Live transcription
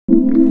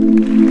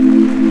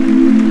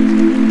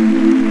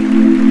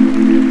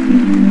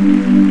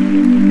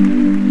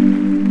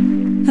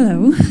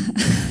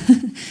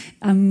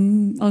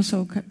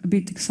also a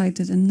bit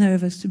excited and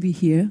nervous to be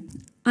here.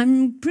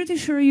 I'm pretty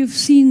sure you've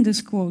seen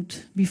this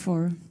quote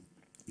before.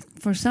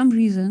 For some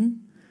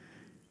reason,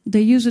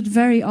 they use it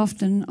very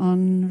often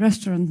on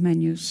restaurant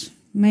menus,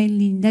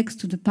 mainly next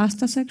to the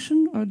pasta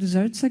section or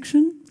dessert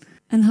section.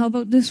 And how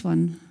about this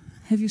one?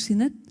 Have you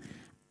seen it?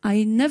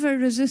 I never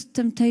resist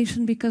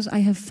temptation because I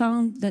have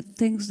found that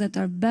things that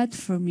are bad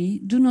for me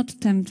do not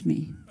tempt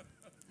me.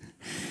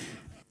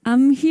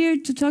 I'm here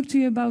to talk to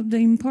you about the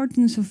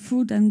importance of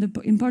food and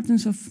the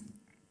importance of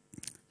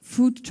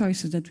food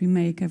choices that we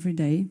make every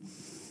day.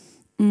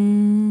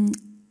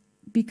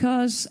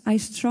 Because I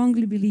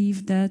strongly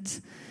believe that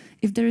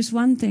if there is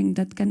one thing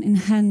that can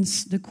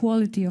enhance the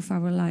quality of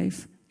our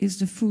life, is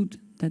the food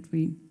that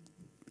we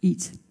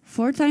eat.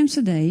 4 times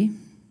a day,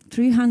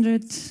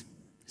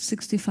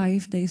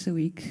 365 days a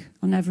week,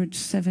 on average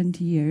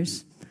 70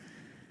 years.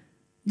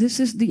 This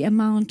is the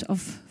amount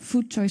of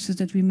food choices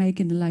that we make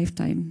in a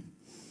lifetime.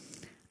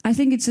 I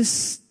think it's a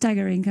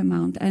staggering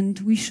amount, and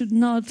we should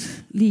not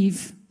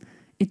leave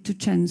it to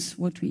chance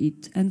what we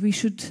eat, and we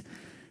should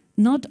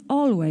not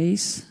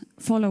always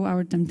follow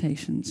our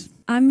temptations.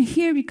 I'm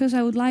here because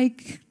I would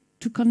like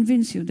to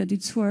convince you that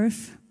it's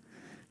worth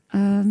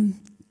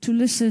to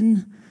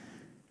listen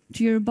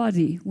to your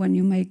body when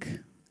you make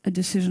a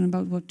decision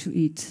about what to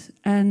eat.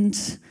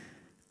 And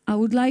I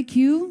would like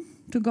you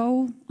to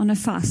go on a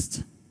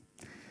fast.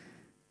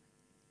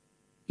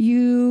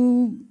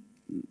 You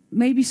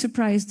may be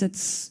surprised that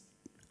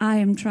I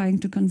am trying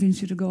to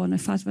convince you to go on a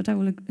fast, but I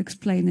will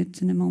explain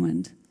it in a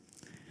moment.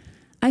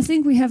 I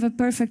think we have a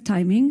perfect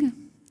timing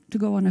to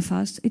go on a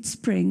fast. It's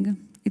spring,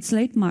 it's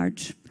late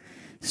March,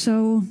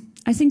 so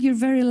I think you're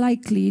very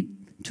likely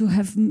to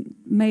have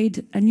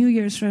made a New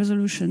Year's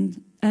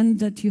resolution and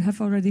that you have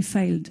already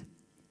failed.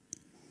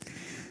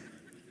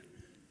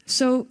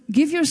 So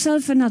give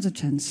yourself another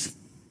chance.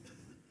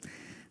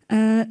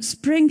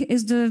 Spring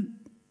is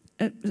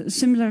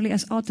similarly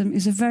as autumn,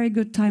 is a very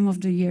good time of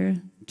the year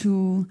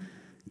to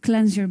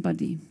cleanse your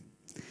body.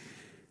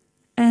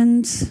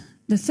 And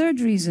the third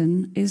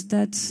reason is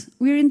that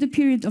we're in the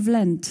period of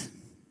Lent,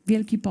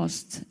 Wielki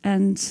Post,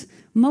 and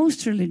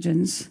most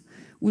religions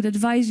would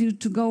advise you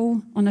to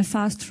go on a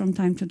fast from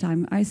time to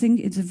time. I think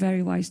it's a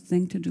very wise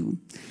thing to do.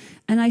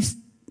 And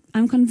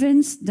I'm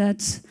convinced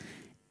that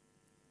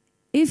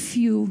if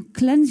you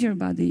cleanse your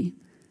body,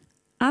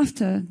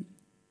 after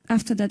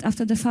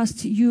the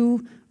fast,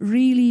 you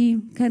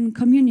really can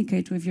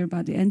communicate with your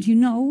body, and you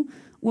know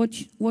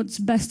what's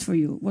best for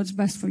you, what's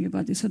best for your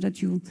body, so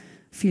that you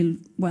feel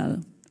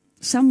well.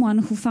 Someone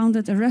who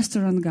founded a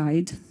restaurant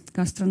guide,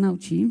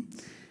 Gastronauci,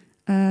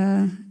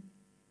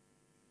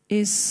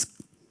 is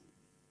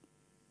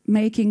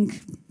making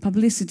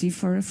publicity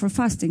for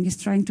fasting.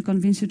 He's trying to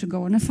convince you to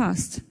go on a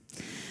fast.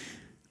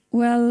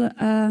 Well,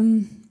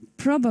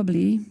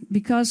 probably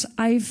because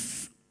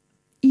I've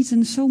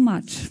eaten so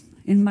much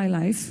in my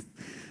life,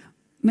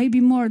 maybe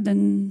more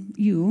than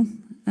you,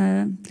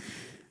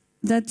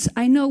 that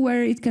I know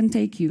where it can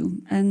take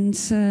you. And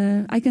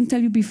I can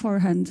tell you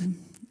beforehand,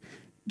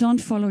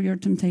 don't follow your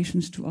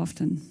temptations too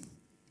often.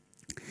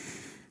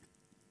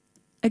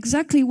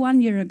 Exactly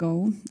 1 year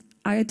ago,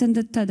 I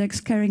attended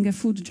TEDx carrying a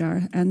food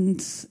jar,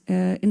 and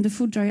in the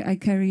food jar I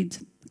carried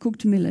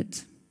cooked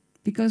millet,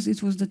 because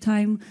it was the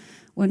time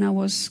when I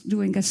was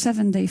doing a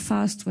 7-day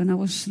fast, when I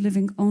was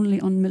living only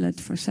on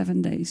millet for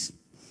 7 days.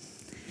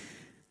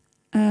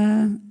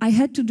 I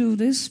had to do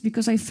this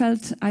because I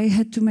felt I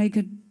had to make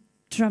a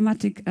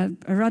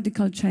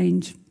radical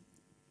change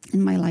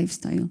in my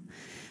lifestyle.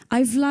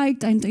 I've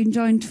liked and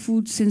enjoyed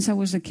food since I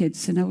was a kid,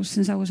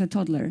 since I was a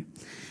toddler.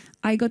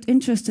 I got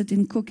interested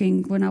in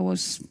cooking when I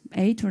was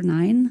 8 or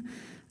 9.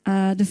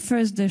 The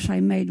first dish I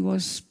made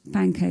was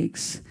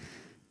pancakes.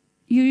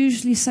 You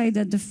usually say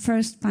that the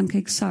first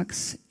pancake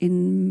sucks.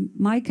 In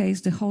my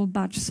case, the whole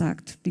batch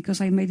sucked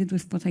because I made it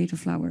with potato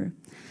flour.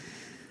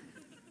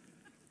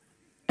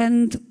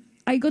 And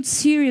I got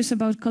serious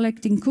about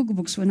collecting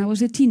cookbooks when I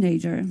was a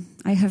teenager.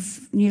 I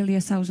have nearly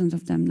 1,000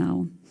 of them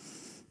now.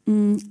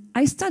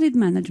 I studied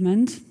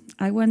management.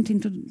 I went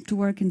to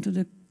work into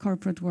the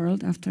corporate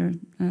world after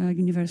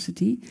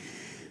university.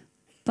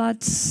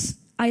 But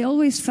I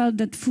always felt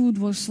that food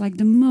was like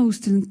the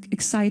most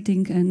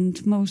exciting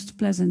and most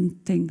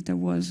pleasant thing there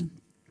was.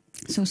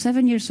 So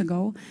 7 years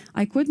ago,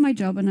 I quit my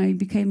job and I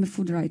became a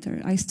food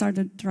writer. I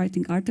started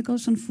writing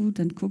articles on food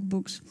and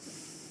cookbooks.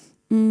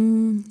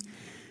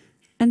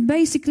 And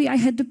basically, I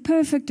had the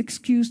perfect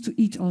excuse to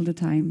eat all the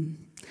time.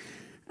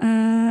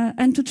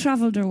 And to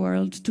travel the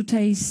world, to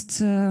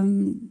taste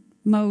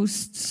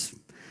most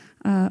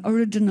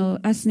original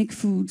ethnic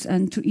foods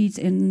and to eat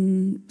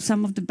in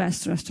some of the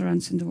best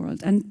restaurants in the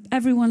world. And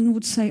everyone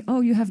would say,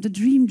 oh, you have the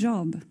dream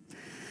job.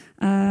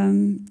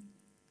 And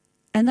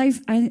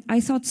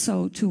I thought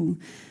so too.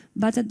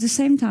 But at the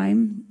same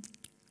time,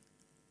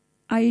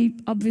 I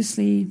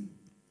obviously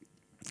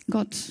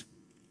got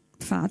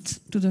fat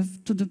to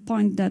the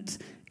point that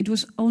it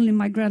was only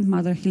my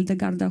grandmother,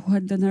 Hildegarda, who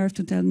had the nerve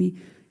to tell me,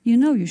 you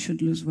know you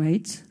should lose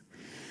weight.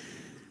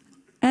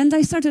 And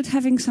I started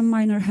having some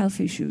minor health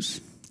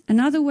issues.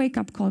 Another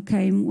wake-up call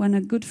came when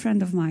a good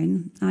friend of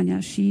mine,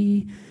 Anya,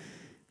 she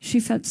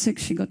felt sick,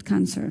 she got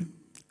cancer.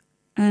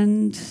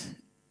 And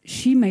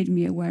she made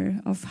me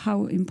aware of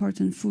how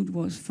important food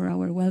was for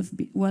our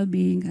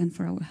well-being and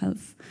for our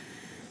health.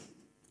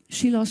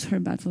 She lost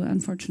her battle,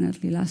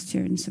 unfortunately, last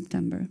year in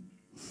September.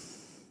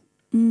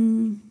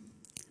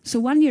 So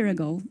 1 year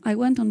ago, I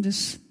went on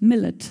this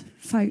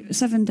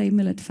 7-day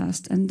millet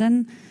fast, and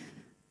then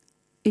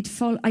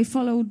I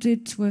followed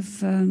it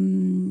with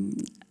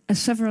a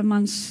several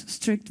months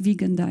strict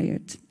vegan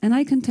diet. And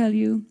I can tell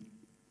you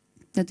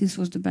that this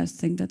was the best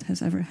thing that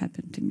has ever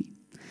happened to me.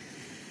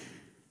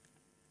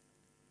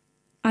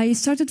 I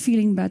started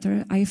feeling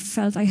better. I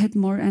felt I had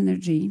more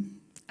energy.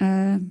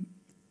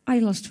 I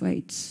lost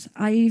weight.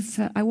 I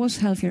was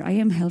healthier. I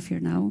am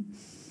healthier now.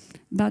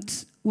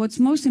 But what's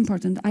most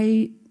important,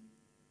 I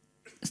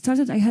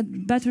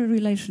had better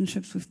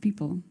relationships with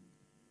people.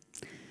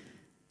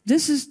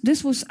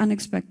 This was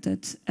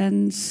unexpected,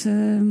 and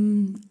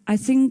I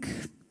think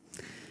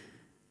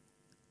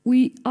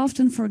we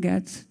often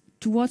forget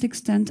to what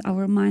extent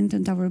our mind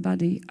and our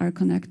body are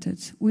connected.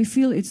 We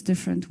feel it's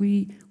different.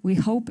 We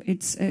hope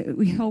it's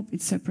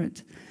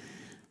separate,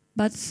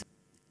 but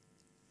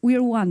we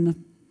are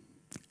one.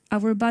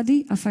 Our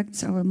body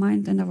affects our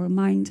mind, and our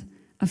mind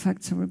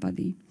affects our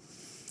body.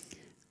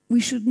 We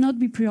should not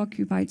be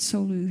preoccupied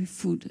solely with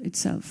food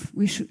itself.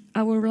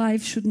 Our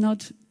life should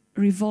not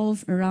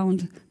revolve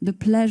around the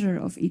pleasure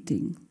of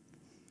eating.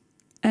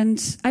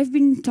 And I've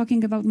been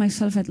talking about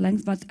myself at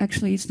length, but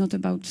actually it's not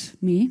about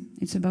me,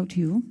 it's about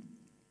you.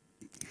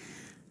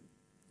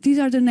 These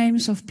are the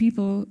names of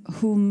people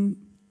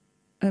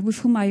with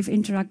whom I've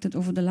interacted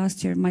over the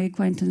last year, my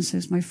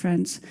acquaintances, my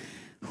friends,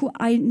 who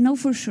I know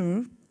for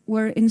sure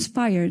were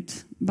inspired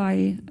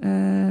by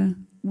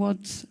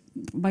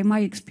my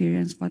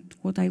experience, but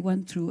what I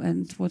went through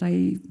and what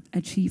I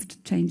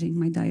achieved changing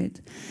my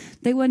diet.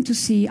 They went to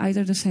see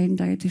either the same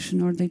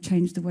dietitian or they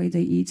changed the way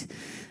they eat,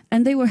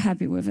 and they were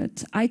happy with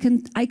it. I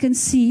can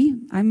see,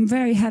 I'm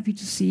very happy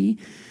to see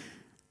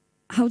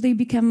how they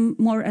become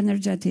more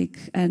energetic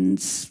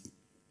and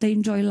they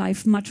enjoy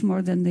life much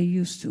more than they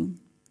used to.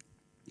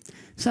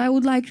 So I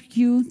would like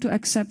you to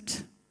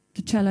accept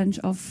the challenge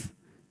of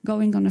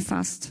going on a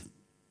fast.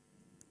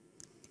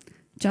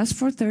 Just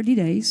for 30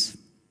 days.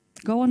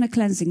 Go on a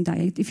cleansing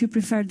diet. If you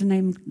prefer the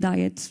name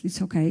diet,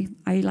 it's okay.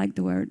 I like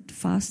the word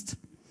fast.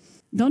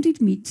 Don't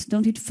eat meat,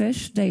 don't eat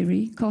fish,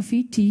 dairy,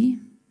 coffee, tea,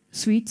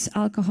 sweets,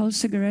 alcohol,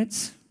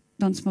 cigarettes.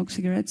 Don't smoke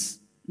cigarettes.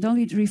 Don't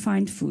eat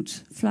refined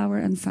foods, flour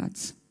and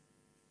fats.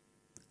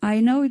 I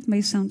know it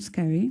may sound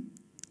scary,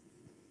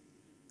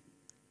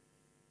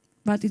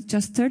 but it's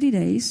just 30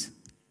 days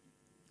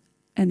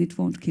and it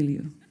won't kill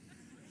you.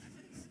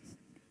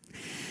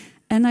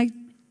 And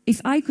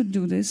if I could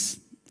do this,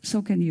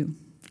 so can you.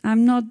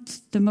 I'm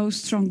not the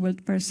most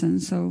strong-willed person,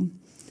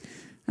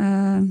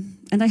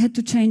 and I had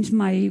to change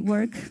my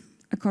work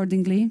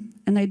accordingly,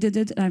 and I did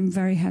it, and I'm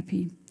very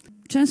happy.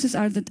 Chances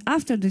are that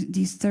after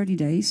these 30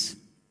 days,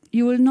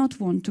 you will not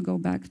want to go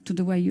back to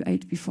the way you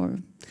ate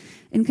before.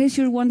 In case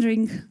you're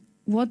wondering,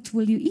 what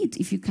will you eat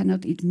if you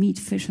cannot eat meat,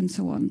 fish, and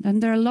so on?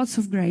 And there are lots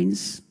of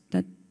grains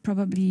that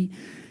probably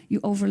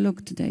you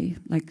overlook today,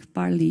 like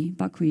barley,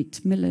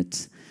 buckwheat,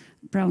 millet,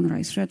 brown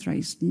rice, red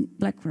rice,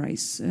 black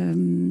rice,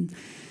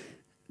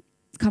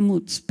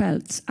 kamut,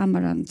 spelt,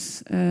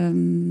 amaranth,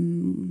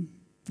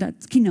 that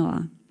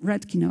quinoa,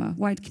 red quinoa,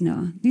 white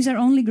quinoa. These are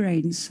only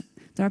grains.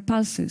 There are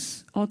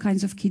pulses, all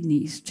kinds of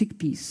kidneys,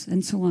 chickpeas,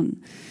 and so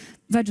on.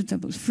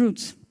 Vegetables,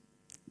 fruits.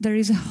 There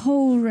is a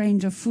whole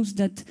range of foods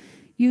that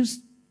you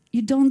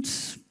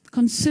don't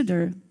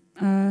consider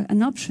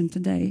an option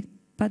today,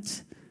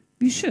 but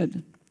you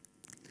should.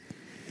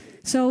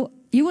 So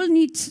you will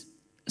need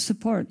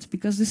support,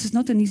 because this is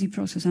not an easy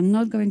process. I'm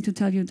not going to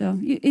tell you that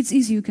it's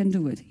easy, you can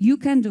do it. You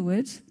can do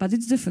it, but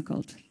it's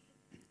difficult.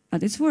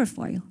 But it's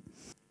worthwhile.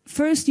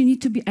 First, you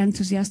need to be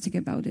enthusiastic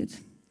about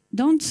it.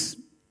 Don't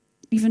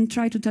even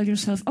try to tell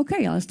yourself,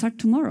 okay, I'll start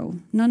tomorrow.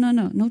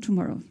 No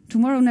tomorrow.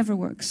 Tomorrow never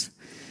works.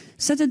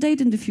 Set a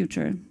date in the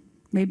future,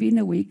 maybe in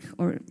a week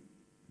or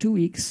 2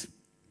 weeks,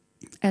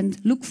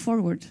 and look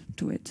forward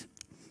to it.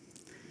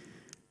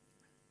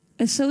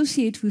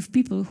 Associate with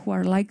people who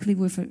are likely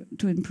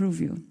to improve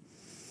you.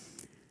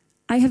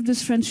 I have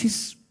this friend,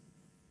 she's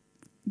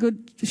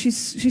good,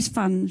 she's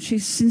fun,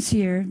 she's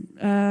sincere.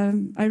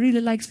 I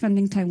really like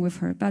spending time with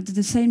her, but at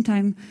the same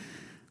time,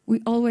 we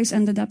always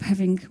ended up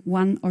having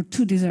 1 or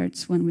 2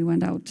 desserts when we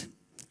went out.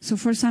 So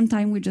for some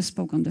time, we just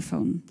spoke on the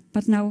phone.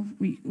 But now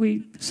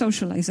we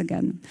socialize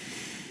again.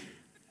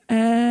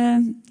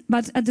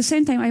 But at the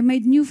same time, I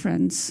made new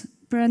friends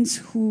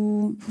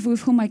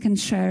with whom I can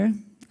share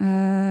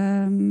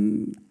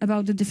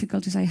about the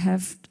difficulties I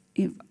have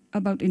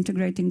about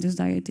integrating this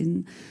diet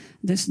in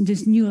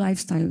this new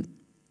lifestyle.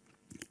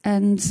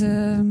 And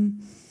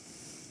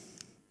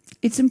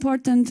it's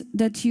important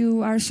that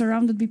you are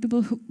surrounded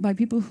by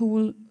people who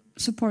will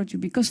support you,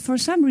 because for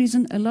some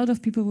reason a lot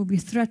of people will be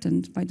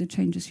threatened by the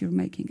changes you're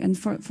making and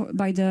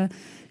by the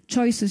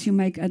choices you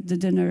make at the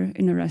dinner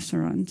in a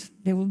restaurant.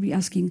 They will be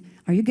asking,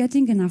 are you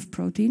getting enough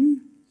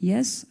protein?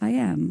 Yes, I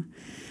am.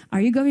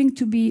 Are you going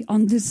to be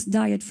on this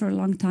diet for a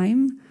long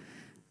time?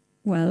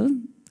 Well,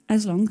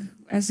 as long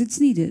as it's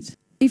needed.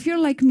 If you're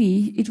like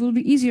me, it will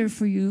be easier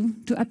for you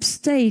to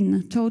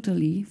abstain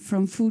totally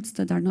from foods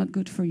that are not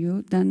good for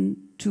you than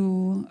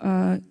to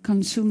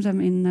consume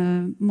them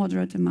in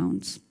moderate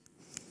amounts.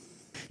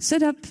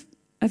 Set up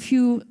a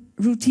few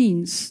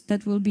routines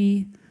that will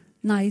be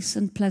nice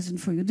and pleasant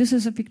for you. This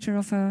is a picture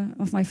of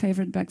my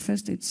favorite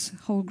breakfast. It's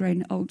whole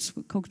grain oats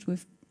cooked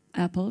with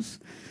apples.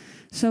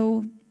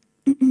 So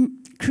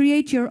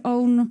create your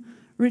own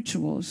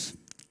rituals.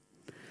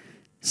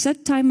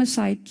 Set time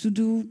aside to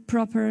do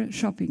proper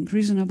shopping,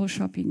 reasonable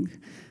shopping.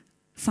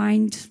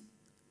 Find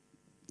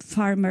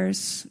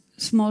farmers,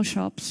 small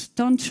shops.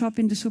 Don't shop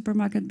in the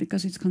supermarket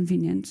because it's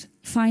convenient.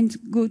 Find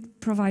good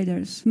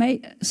providers.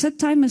 Set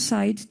time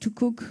aside to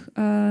cook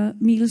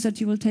meals that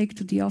you will take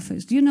to the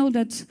office. Do you know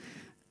that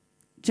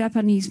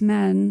Japanese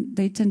men,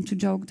 they tend to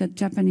joke that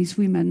Japanese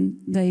women,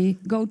 they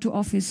go to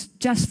office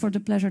just for the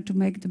pleasure to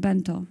make the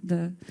bento,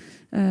 the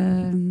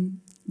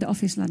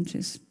office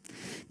lunches.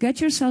 Get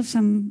yourself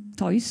some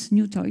toys,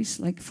 new toys,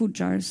 like food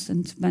jars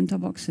and bento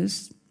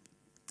boxes.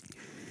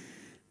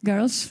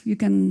 Girls, you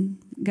can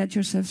get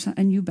yourself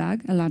a new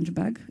bag, a lunch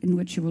bag, in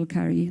which you will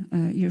carry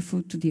your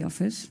food to the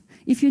office.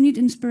 If you need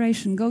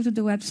inspiration, go to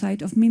the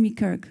website of Mimi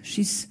Kirk.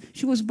 She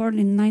was born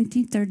in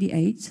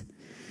 1938.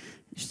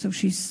 So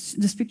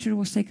this picture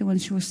was taken when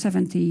she was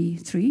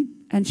 73,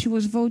 and she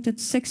was voted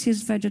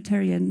sexiest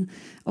vegetarian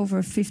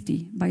over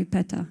 50 by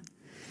PETA.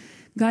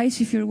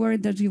 Guys, if you're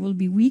worried that you will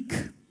be weak,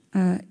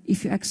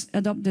 if you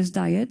adopt this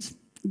diet,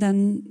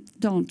 then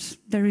don't.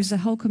 There is a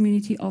whole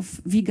community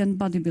of vegan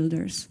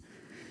bodybuilders.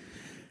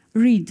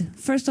 Read.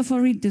 First of all,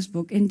 read this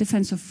book, In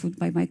Defense of Food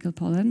by Michael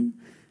Pollan.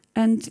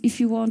 And if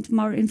you want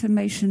more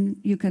information,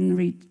 you can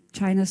read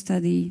China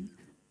Study.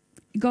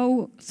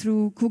 Go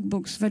through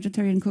cookbooks,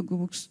 vegetarian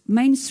cookbooks,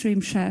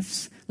 mainstream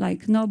chefs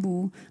like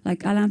Nobu,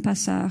 like Alain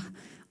Passard,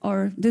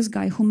 or this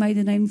guy who made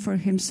a name for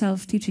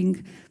himself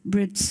teaching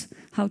Brits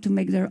how to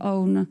make their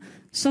own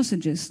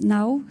sausages.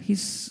 Now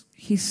he's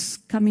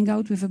coming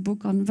out with a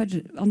book on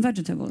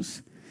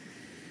vegetables.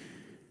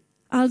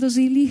 Aldo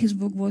Zilli, his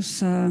book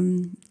was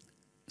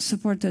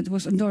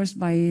endorsed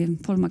by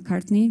Paul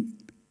McCartney.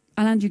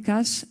 Alain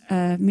Ducasse,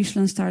 a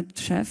Michelin-starred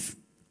chef,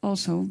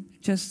 also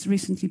just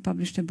recently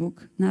published a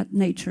book,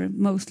 Nature,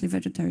 mostly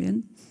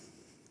vegetarian.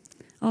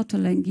 Otto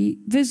Lengi.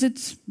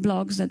 Visit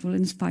blogs that will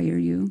inspire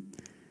you.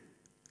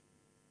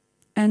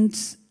 And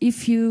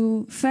if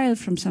you fail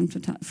from time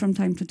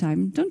to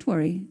time, don't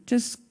worry.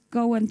 Just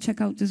go and check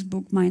out this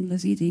book,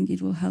 Mindless Eating.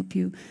 It will help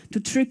you to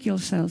trick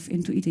yourself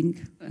into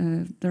eating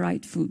the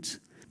right foods.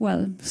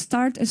 Well,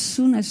 start as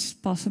soon as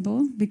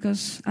possible,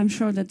 because I'm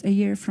sure that a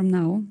year from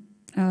now,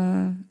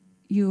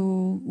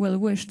 you will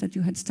wish that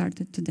you had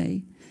started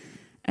today.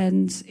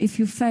 And if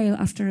you fail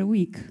after a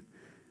week,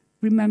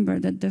 remember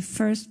that the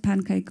first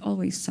pancake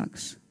always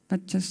sucks,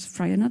 but just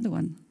fry another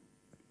one.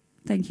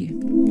 Thank you.